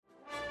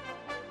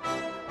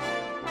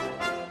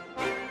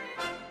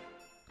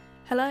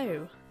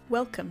Hello,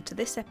 welcome to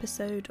this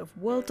episode of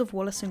World of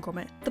Wallace and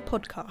Gromit, the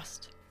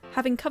podcast.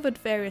 Having covered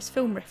various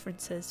film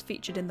references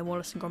featured in the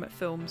Wallace and Gromit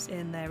films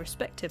in their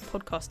respective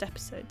podcast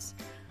episodes,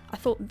 I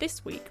thought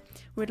this week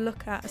we'd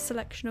look at a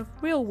selection of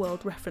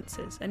real-world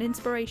references and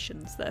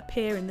inspirations that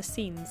appear in the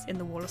scenes in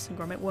the Wallace and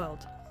Gromit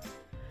world.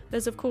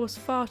 There's of course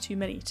far too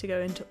many to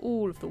go into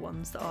all of the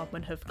ones that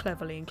Aardman have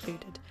cleverly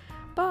included,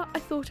 but I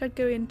thought I'd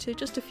go into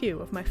just a few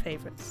of my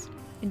favourites.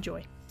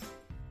 Enjoy.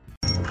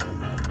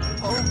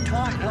 Hold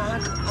tight,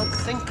 lad, and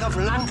think of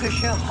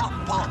Lancashire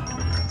hot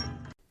pot.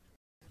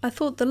 I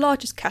thought the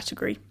largest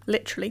category,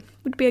 literally,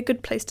 would be a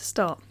good place to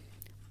start.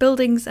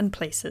 Buildings and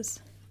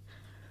places.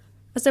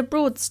 As a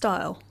broad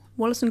style,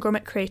 Wallace and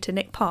Gromit creator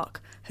Nick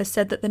Park has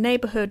said that the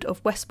neighbourhood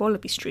of West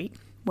Wallaby Street,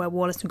 where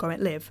Wallace and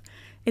Gromit live,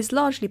 is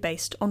largely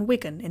based on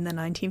Wigan in the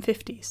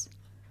 1950s.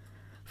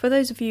 For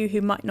those of you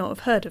who might not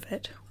have heard of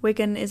it,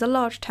 Wigan is a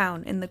large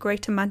town in the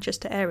Greater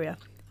Manchester area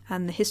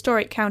and the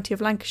historic county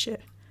of Lancashire,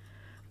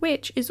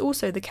 which is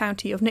also the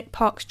county of Nick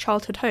Park's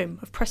childhood home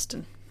of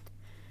Preston.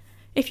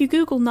 If you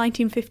Google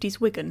 1950s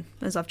Wigan,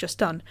 as I've just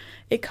done,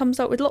 it comes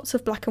up with lots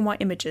of black and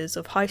white images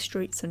of high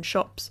streets and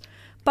shops,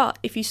 but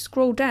if you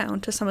scroll down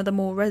to some of the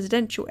more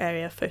residential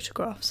area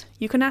photographs,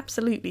 you can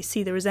absolutely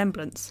see the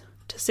resemblance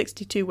to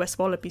 62 West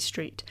Wallaby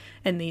Street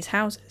in these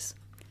houses.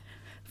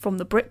 From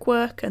the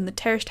brickwork and the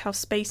terraced house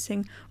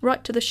spacing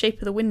right to the shape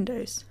of the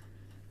windows.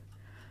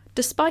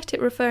 Despite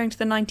it referring to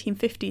the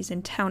 1950s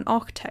in town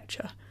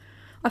architecture,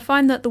 I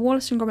find that the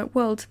Wallace and Gromit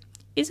world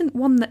isn't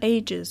one that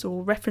ages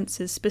or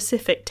references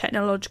specific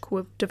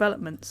technological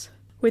developments,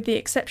 with the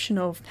exception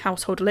of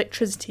household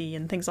electricity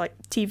and things like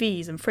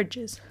TVs and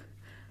fridges.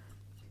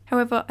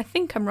 However, I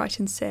think I'm right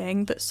in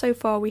saying that so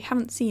far we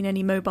haven't seen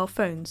any mobile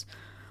phones,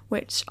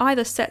 which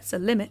either sets a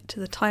limit to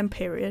the time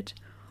period,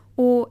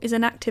 or is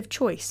an active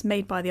choice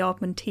made by the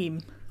Aardman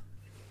team.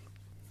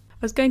 I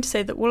was going to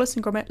say that Wallace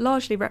and Gromit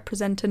largely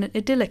represent an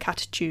idyllic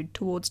attitude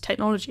towards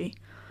technology,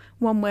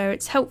 one where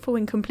it's helpful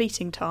in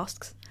completing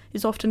tasks,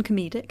 is often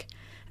comedic,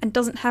 and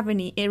doesn't have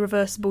any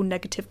irreversible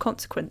negative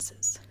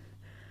consequences.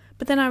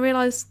 But then I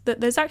realised that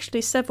there's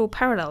actually several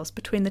parallels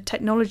between the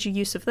technology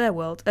use of their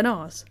world and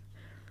ours.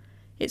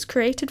 It's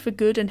created for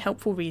good and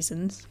helpful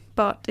reasons,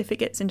 but if it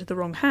gets into the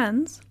wrong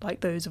hands,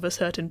 like those of a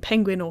certain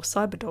penguin or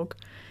cyberdog,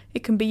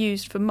 it can be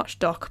used for much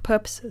darker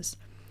purposes,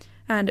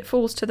 and it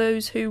falls to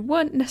those who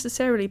weren't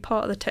necessarily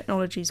part of the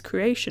technology's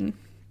creation,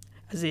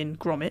 as in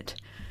Gromit,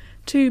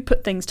 to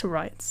put things to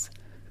rights.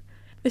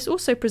 This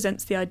also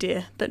presents the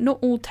idea that not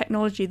all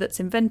technology that's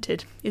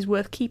invented is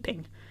worth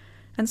keeping,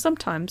 and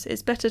sometimes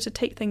it's better to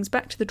take things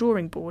back to the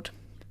drawing board.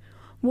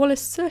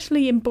 Wallace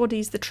certainly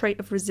embodies the trait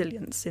of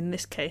resilience in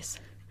this case.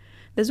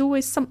 There's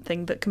always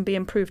something that can be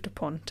improved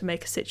upon to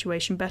make a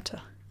situation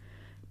better.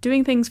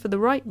 Doing things for the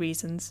right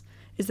reasons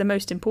is the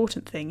most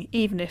important thing,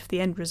 even if the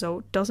end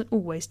result doesn't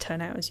always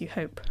turn out as you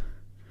hope.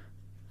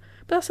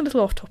 But that's a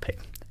little off topic.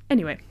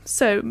 Anyway,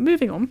 so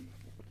moving on.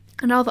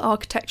 Another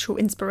architectural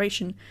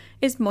inspiration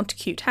is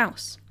Montacute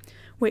House,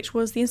 which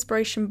was the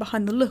inspiration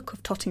behind the look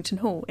of Tottington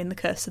Hall in The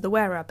Curse of the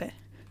Were-Rabbit.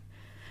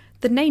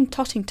 The name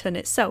Tottington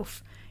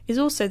itself is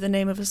also the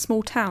name of a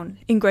small town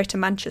in Greater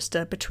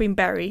Manchester between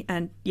Bury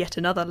and yet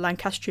another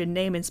Lancastrian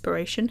name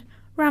inspiration,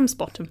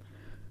 Ramsbottom.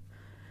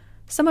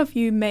 Some of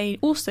you may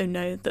also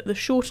know that the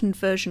shortened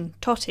version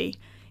Totty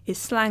is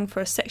slang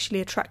for a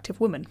sexually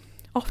attractive woman,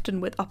 often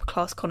with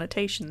upper-class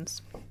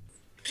connotations.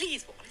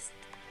 Please, Wallace,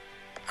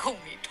 call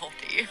me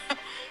Totty.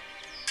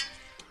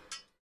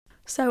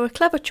 So a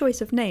clever choice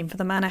of name for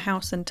the manor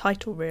house and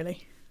title,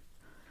 really.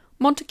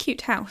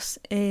 Montacute House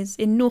is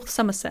in North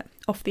Somerset,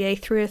 off the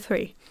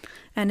A303,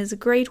 and is a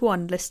Grade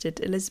 1 listed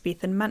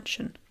Elizabethan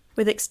mansion,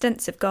 with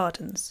extensive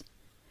gardens.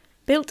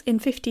 Built in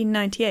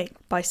 1598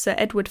 by Sir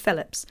Edward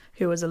Phillips,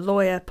 who was a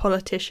lawyer,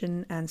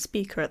 politician and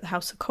speaker at the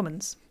House of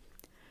Commons.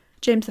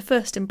 James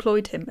I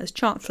employed him as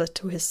Chancellor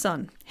to his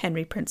son,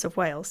 Henry Prince of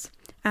Wales,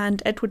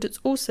 and Edward is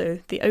also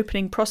the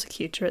opening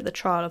prosecutor at the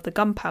trial of the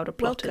gunpowder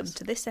plotters. Welcome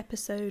to this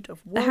episode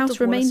of World The house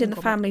of remained Wallace in the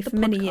and family Gromit, for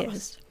many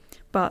years,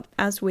 but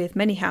as with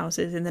many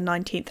houses in the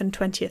 19th and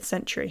 20th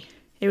century,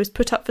 it was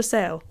put up for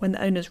sale when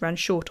the owners ran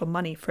short on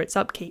money for its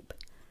upkeep.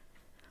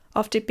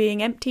 After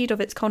being emptied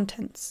of its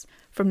contents,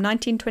 from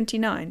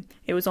 1929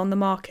 it was on the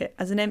market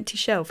as an empty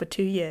shell for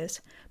 2 years,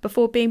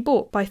 before being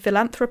bought by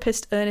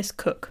philanthropist Ernest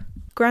Cook,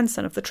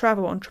 grandson of the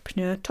travel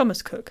entrepreneur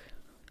Thomas Cook.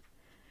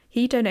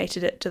 He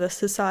donated it to the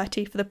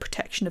Society for the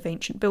Protection of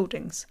Ancient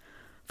Buildings,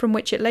 from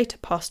which it later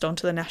passed on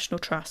to the National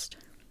Trust.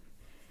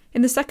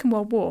 In the Second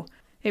World War,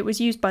 it was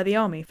used by the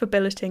army for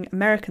billeting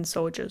American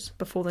soldiers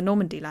before the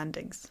Normandy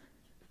landings.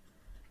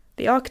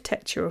 The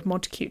architecture of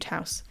Montacute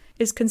House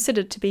is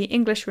considered to be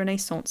English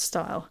Renaissance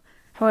style,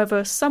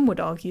 however some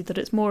would argue that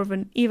it's more of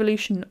an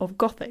evolution of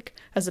Gothic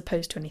as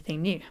opposed to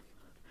anything new.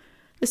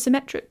 The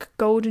symmetric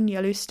golden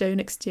yellow stone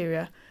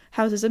exterior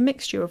houses a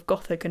mixture of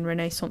Gothic and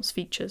Renaissance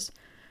features,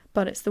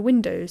 but it's the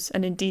windows,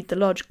 and indeed the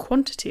large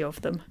quantity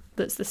of them,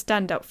 that's the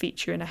standout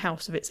feature in a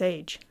house of its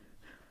age.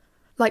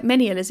 Like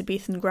many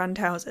Elizabethan grand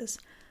houses,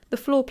 the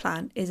floor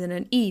plan is in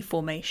an E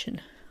formation,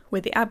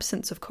 with the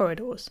absence of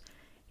corridors.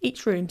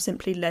 Each room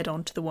simply led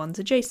on to the ones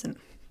adjacent.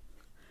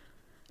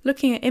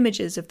 Looking at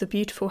images of the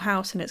beautiful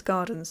house and its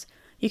gardens,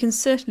 you can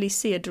certainly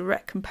see a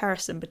direct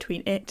comparison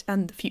between it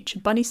and the future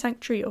bunny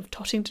sanctuary of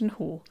Tottington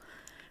Hall,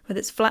 with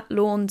its flat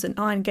lawns and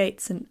iron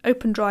gates and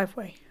open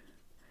driveway.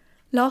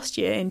 Last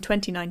year, in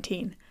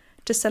 2019,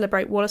 to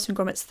celebrate Wallace &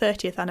 Gromit's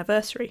 30th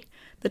anniversary,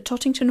 the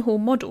Tottington Hall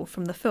model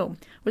from the film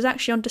was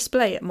actually on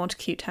display at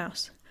Montacute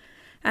House.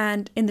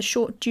 And in the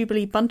short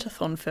Jubilee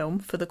Buntathon film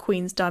for the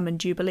Queen's Diamond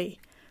Jubilee,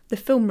 the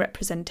film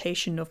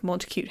representation of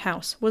Montacute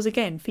House was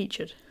again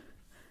featured.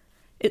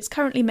 It's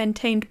currently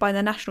maintained by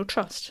the National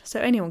Trust,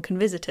 so anyone can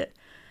visit it,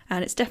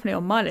 and it's definitely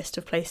on my list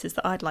of places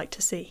that I'd like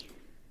to see.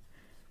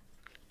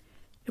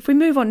 If we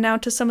move on now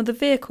to some of the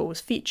vehicles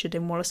featured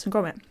in Wallace &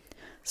 Gromit,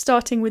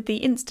 starting with the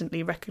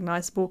instantly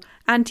recognisable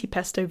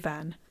anti-pesto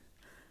van.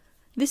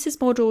 This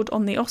is modelled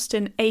on the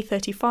Austin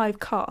A35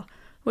 car,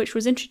 which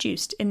was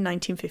introduced in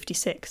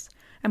 1956,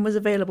 and was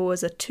available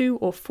as a 2-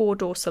 or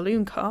 4-door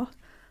saloon car,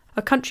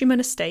 a countryman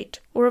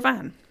estate, or a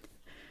van.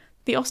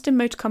 The Austin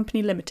Motor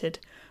Company Limited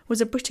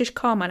was a British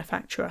car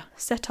manufacturer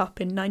set up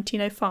in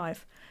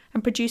 1905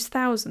 and produced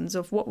thousands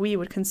of what we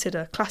would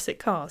consider classic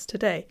cars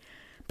today,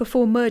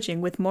 before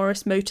merging with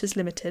Morris Motors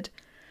Limited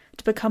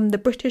to become the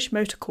British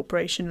Motor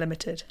Corporation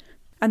Limited,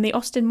 and the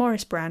Austin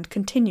Morris brand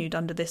continued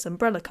under this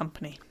umbrella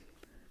company.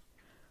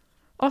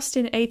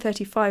 Austin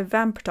A35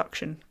 van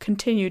production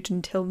continued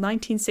until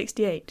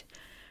 1968,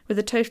 with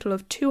a total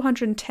of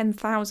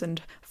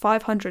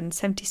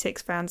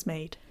 210,576 vans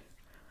made.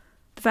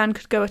 The van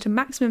could go at a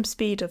maximum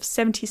speed of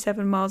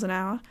 77 miles an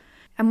hour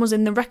and was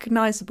in the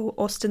recognisable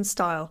Austin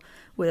style,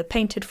 with a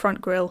painted front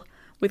grille,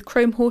 with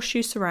chrome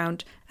horseshoe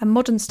surround and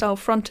modern style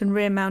front and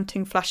rear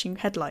mounting flashing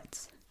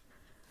headlights.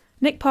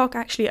 Nick Park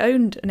actually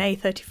owned an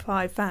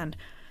A35 van,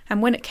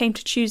 and when it came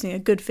to choosing a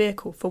good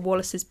vehicle for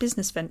Wallace's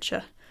business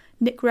venture,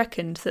 Nick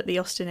reckoned that the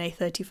Austin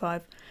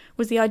A35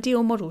 was the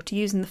ideal model to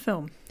use in the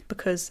film,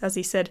 because, as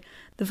he said,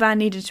 the van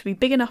needed to be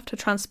big enough to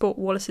transport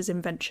Wallace's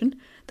invention,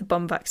 the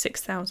Bumvac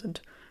 6000,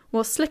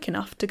 while slick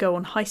enough to go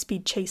on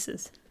high-speed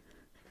chases.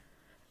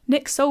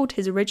 Nick sold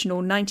his original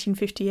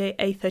 1958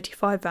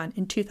 A35 van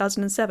in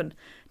 2007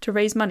 to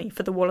raise money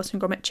for the Wallace &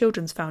 Gromit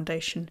Children's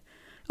Foundation,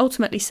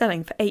 ultimately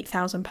selling for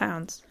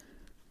 £8,000.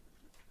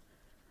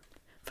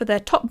 For their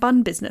top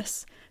bun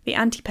business, the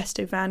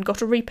anti-pesto van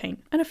got a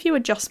repaint and a few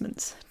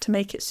adjustments to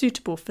make it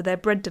suitable for their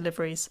bread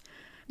deliveries,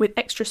 with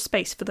extra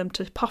space for them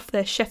to puff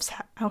their chef's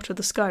hat out of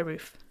the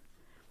skyroof.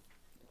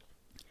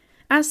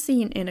 As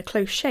seen in A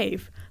Close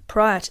Shave,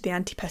 prior to the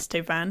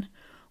anti-pesto van,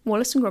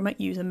 Wallace & Gromit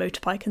use a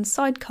motorbike and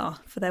sidecar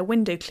for their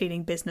window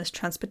cleaning business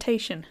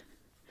transportation.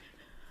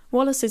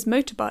 Wallace's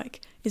motorbike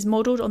is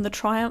modelled on the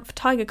Triumph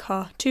Tiger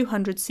Car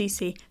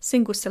 200cc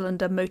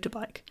single-cylinder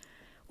motorbike,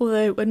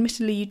 although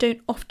admittedly you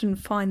don't often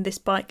find this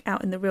bike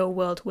out in the real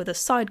world with a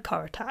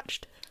sidecar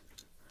attached.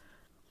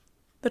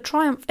 The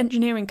Triumph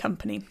Engineering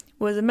Company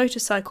was a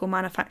motorcycle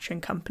manufacturing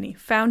company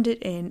founded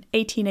in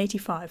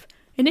 1885,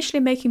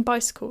 initially making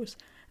bicycles,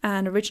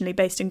 and originally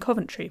based in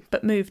Coventry,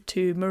 but moved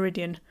to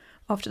Meridian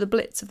after the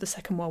Blitz of the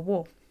Second World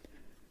War.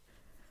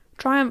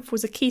 Triumph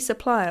was a key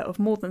supplier of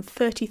more than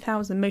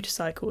 30,000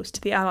 motorcycles to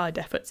the Allied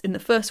efforts in the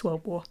First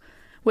World War,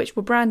 which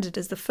were branded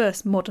as the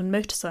first modern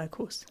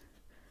motorcycles.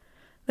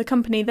 The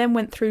company then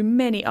went through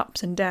many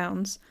ups and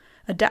downs,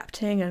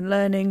 adapting and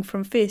learning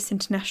from fierce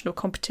international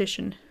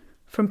competition,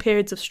 from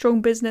periods of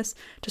strong business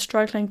to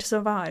struggling to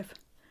survive.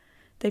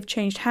 They've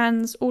changed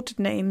hands, altered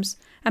names,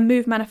 and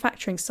moved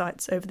manufacturing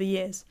sites over the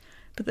years,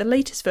 but the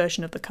latest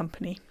version of the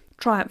company,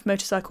 Triumph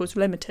Motorcycles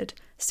Limited,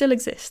 still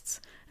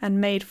exists and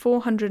made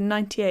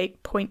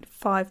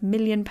 £498.5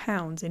 million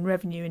in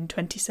revenue in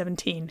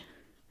 2017.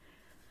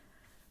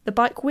 The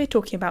bike we're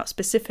talking about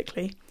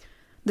specifically,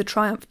 the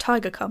Triumph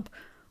Tiger Cub,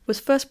 was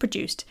first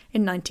produced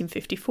in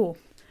 1954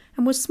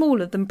 and was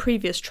smaller than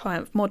previous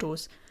Triumph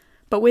models,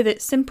 but with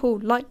its simple,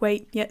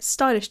 lightweight yet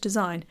stylish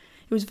design,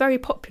 it was very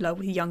popular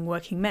with young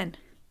working men.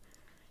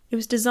 It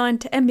was designed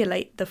to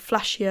emulate the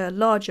flashier,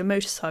 larger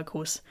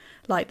motorcycles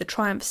like the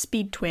Triumph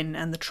Speed Twin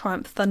and the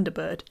Triumph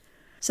Thunderbird,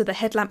 so the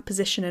headlamp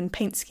position and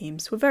paint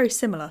schemes were very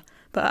similar,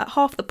 but at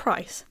half the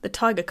price, the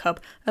Tiger Cub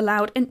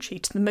allowed entry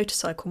to the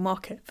motorcycle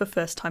market for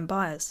first-time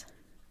buyers.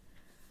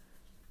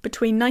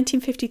 Between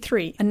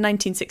 1953 and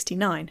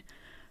 1969,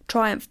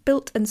 Triumph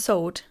built and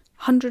sold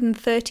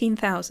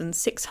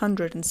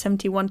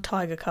 113,671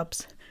 Tiger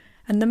Cubs,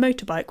 and the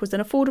motorbike was an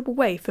affordable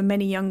way for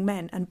many young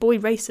men and boy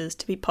racers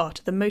to be part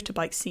of the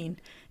motorbike scene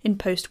in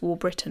post-war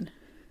Britain.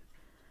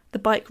 The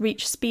bike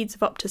reached speeds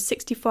of up to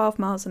 65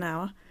 miles an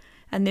hour,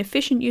 and the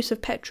efficient use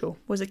of petrol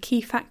was a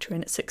key factor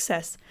in its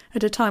success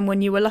at a time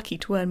when you were lucky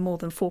to earn more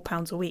than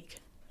 £4 a week.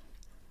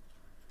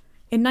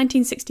 In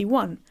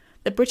 1961,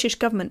 the British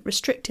government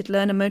restricted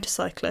learner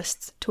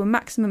motorcyclists to a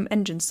maximum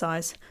engine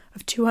size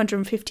of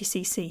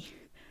 250cc,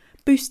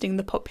 boosting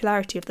the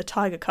popularity of the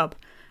Tiger Cub,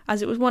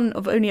 as it was one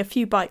of only a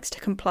few bikes to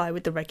comply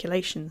with the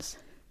regulations.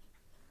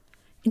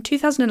 In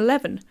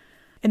 2011,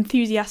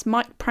 enthusiast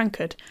Mike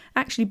Prankard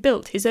actually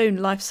built his own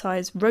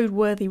life-size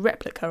roadworthy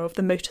replica of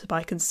the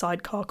motorbike and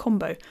sidecar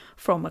combo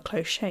from a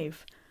close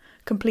shave,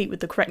 complete with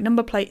the correct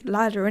number plate,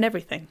 ladder and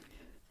everything.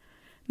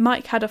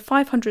 Mike had a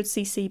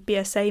 500cc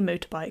BSA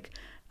motorbike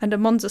and a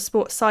Monza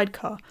Sport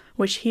sidecar,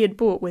 which he had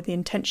bought with the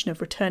intention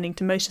of returning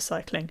to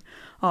motorcycling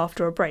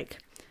after a break,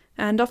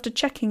 and after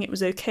checking it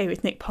was okay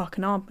with Nick Park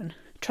and Aardman,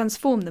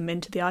 transformed them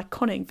into the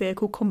iconic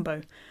vehicle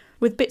combo,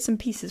 with bits and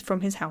pieces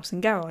from his house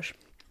and garage.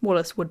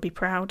 Wallace would be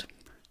proud.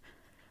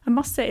 I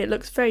must say it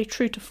looks very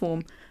true to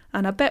form,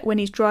 and I bet when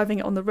he's driving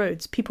it on the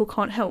roads people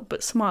can't help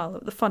but smile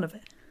at the fun of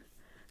it.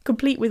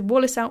 Complete with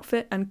Wallace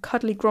outfit and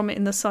cuddly Gromit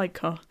in the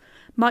sidecar,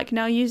 Mike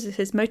now uses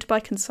his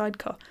motorbike and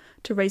sidecar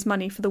to raise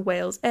money for the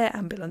Wales Air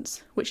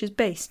Ambulance, which is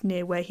based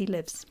near where he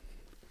lives.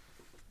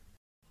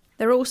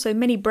 There are also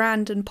many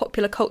brand and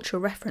popular culture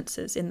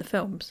references in the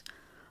films.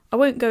 I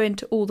won't go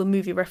into all the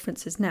movie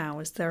references now,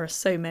 as there are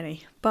so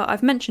many, but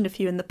I've mentioned a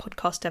few in the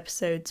podcast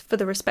episodes for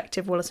the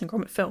respective Wallace and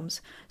Gromit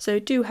films, so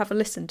do have a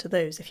listen to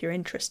those if you're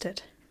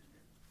interested.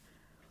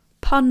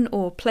 Pun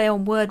or play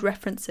on word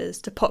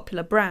references to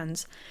popular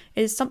brands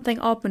is something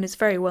Aardman is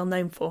very well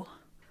known for.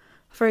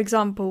 For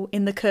example,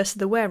 in The Curse of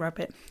the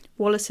Were-Rabbit,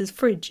 Wallace's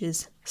fridge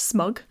is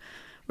Smug,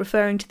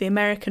 referring to the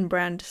American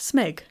brand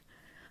Smeg,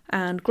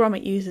 and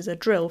Gromit uses a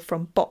drill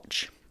from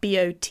Botch,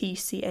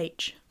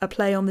 B-O-T-C-H, a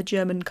play on the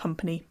German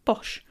company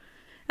Bosch,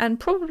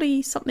 and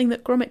probably something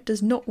that Gromit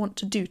does not want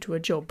to do to a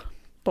job,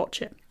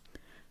 botch it.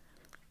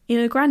 In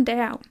A Grand Day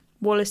Out,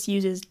 Wallace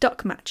uses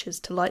duck matches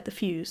to light the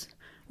fuse,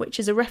 which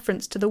is a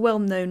reference to the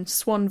well-known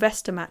Swan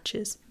Vesta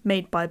matches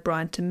made by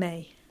Bryant and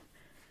May.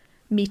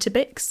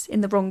 Meetabix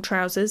in The Wrong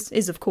Trousers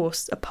is of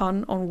course a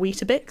pun on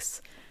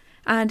Weetabix,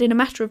 and in A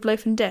Matter of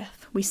Loaf and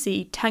Death we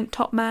see Tank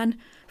Top Man,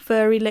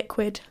 Furry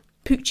Liquid,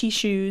 Poochie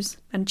Shoes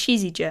and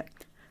Cheesy Jet.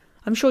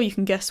 I'm sure you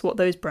can guess what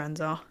those brands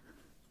are.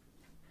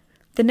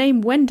 The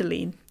name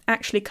Wendoline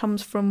actually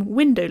comes from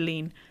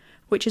Windowline,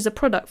 which is a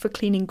product for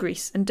cleaning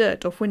grease and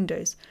dirt off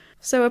windows,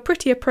 so a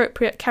pretty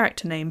appropriate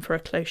character name for a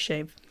close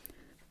shave.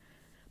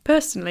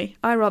 Personally,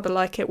 I rather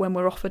like it when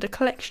we're offered a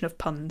collection of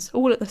puns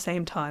all at the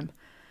same time,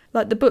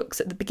 like the books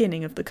at the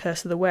beginning of The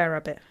Curse of the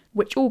Were-Rabbit,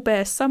 which all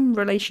bear some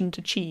relation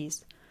to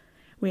cheese.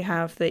 We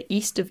have the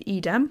East of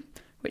Edam,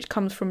 which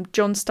comes from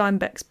John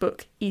Steinbeck's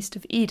book East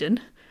of Eden,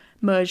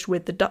 merged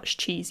with the Dutch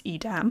cheese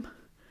Edam.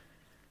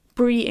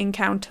 Brie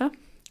Encounter,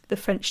 the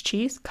French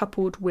cheese,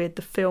 coupled with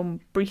the film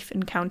Brief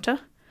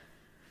Encounter.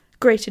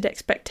 Greater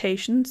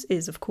Expectations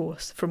is, of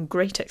course, from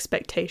Great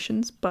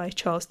Expectations by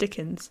Charles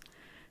Dickens.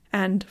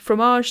 And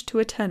Fromage to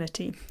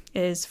Eternity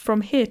is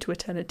From Here to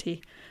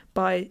Eternity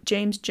by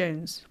James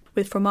Jones,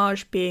 with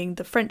fromage being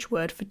the French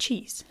word for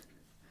cheese.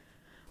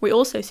 We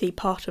also see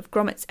part of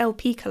Gromit's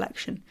LP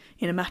collection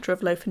in A Matter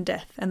of Loaf and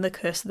Death and The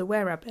Curse of the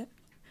Were-Rabbit.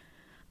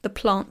 The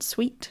Plant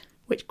Suite,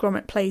 which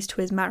Gromit plays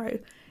to his marrow,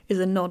 is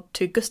a nod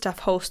to Gustav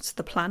Holst's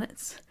The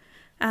Planets,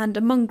 and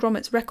among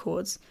Gromit's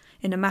records,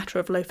 in A Matter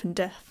of Loaf and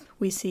Death,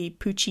 we see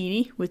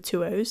Puccini with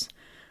 2 O's,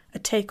 a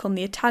take on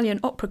the Italian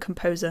opera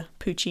composer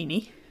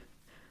Puccini,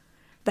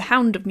 The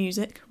Hound of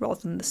Music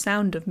rather than The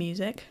Sound of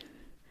Music,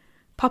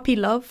 Puppy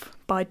Love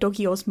by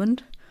Doggy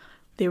Osmond,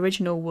 the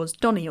original was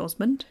Donny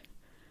Osmond,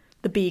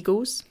 The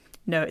Beagles,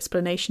 no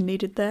explanation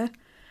needed there,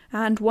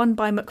 and One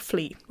by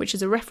McFlea, which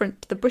is a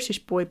reference to the British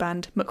boy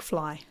band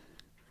McFly.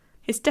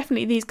 It's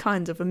definitely these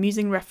kinds of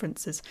amusing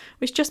references,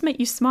 which just make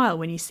you smile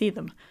when you see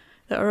them,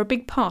 that are a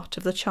big part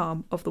of the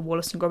charm of the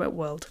Wallace and Gromit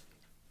world.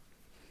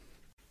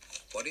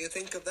 What do you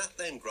think of that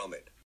then,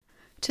 Gromit?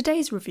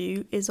 Today's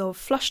review is of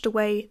Flushed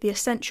Away, The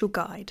Essential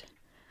Guide.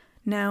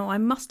 Now, I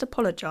must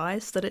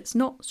apologise that it's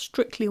not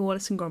strictly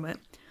Wallace and Gromit,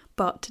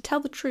 but to tell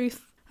the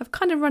truth, I've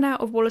kind of run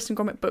out of Wallace and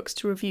Gromit books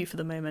to review for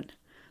the moment,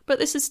 but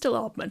this is still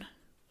Aardman.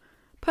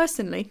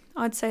 Personally,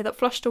 I'd say that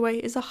Flushed Away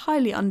is a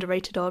highly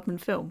underrated Aardman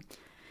film,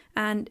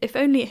 and if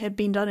only it had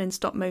been done in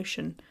stop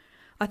motion,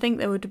 I think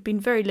there would have been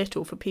very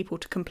little for people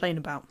to complain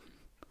about.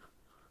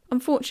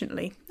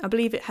 Unfortunately, I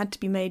believe it had to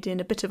be made in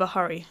a bit of a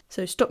hurry,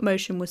 so stop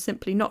motion was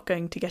simply not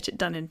going to get it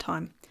done in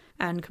time,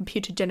 and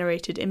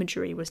computer-generated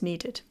imagery was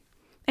needed.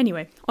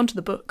 Anyway, onto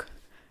the book.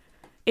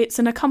 It's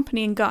an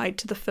accompanying guide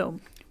to the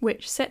film,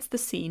 which sets the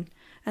scene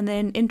and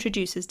then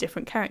introduces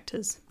different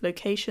characters,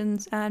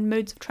 locations, and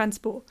modes of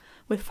transport,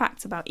 with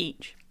facts about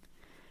each.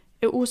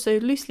 It also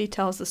loosely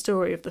tells the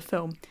story of the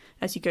film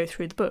as you go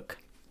through the book.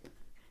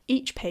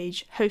 Each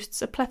page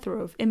hosts a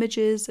plethora of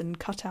images and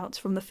cutouts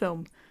from the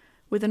film,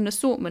 with an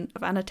assortment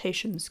of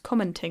annotations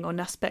commenting on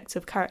aspects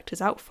of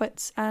characters'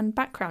 outfits and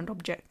background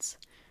objects.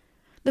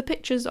 The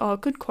pictures are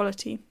good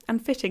quality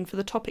and fitting for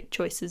the topic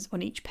choices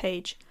on each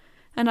page,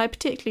 and I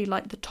particularly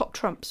like the top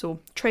trumps or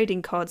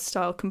trading card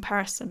style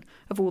comparison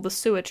of all the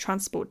sewer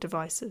transport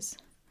devices.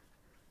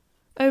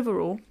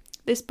 Overall,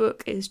 this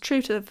book is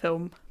true to the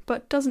film,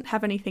 but doesn't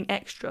have anything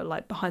extra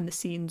like behind the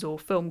scenes or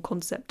film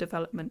concept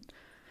development,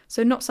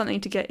 so not something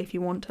to get if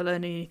you want to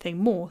learn anything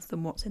more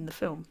than what's in the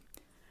film.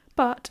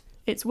 But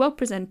it's well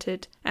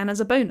presented, and as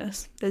a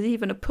bonus, there's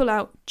even a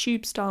pull-out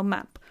tube-style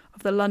map of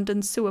of the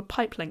London sewer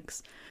pipe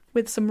links,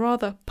 with some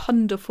rather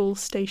punderful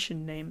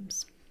station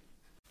names.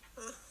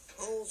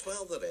 All's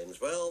well that ends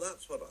well,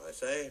 that's what I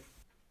say.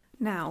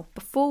 Now,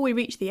 before we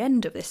reach the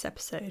end of this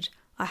episode,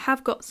 I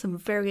have got some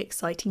very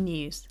exciting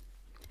news.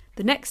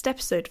 The next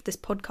episode of this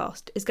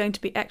podcast is going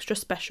to be extra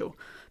special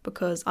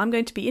because I'm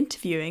going to be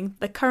interviewing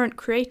the current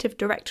creative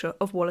director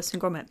of Wallace &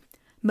 Gromit,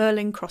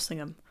 Merlin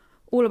Crossingham,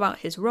 all about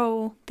his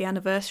role, the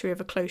anniversary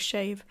of A Close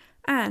Shave,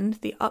 and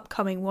the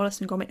upcoming Wallace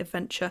 & Gromit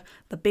adventure,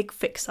 The Big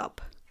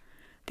Fix-Up.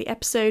 The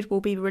episode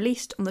will be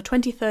released on the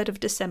 23rd of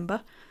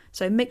December,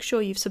 so make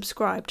sure you've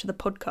subscribed to the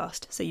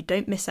podcast so you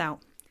don't miss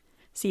out.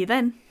 See you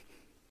then.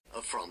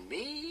 From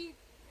me,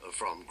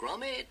 from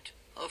Gromit,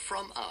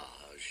 from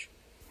Arj.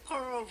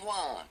 Au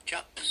revoir,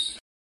 chaps.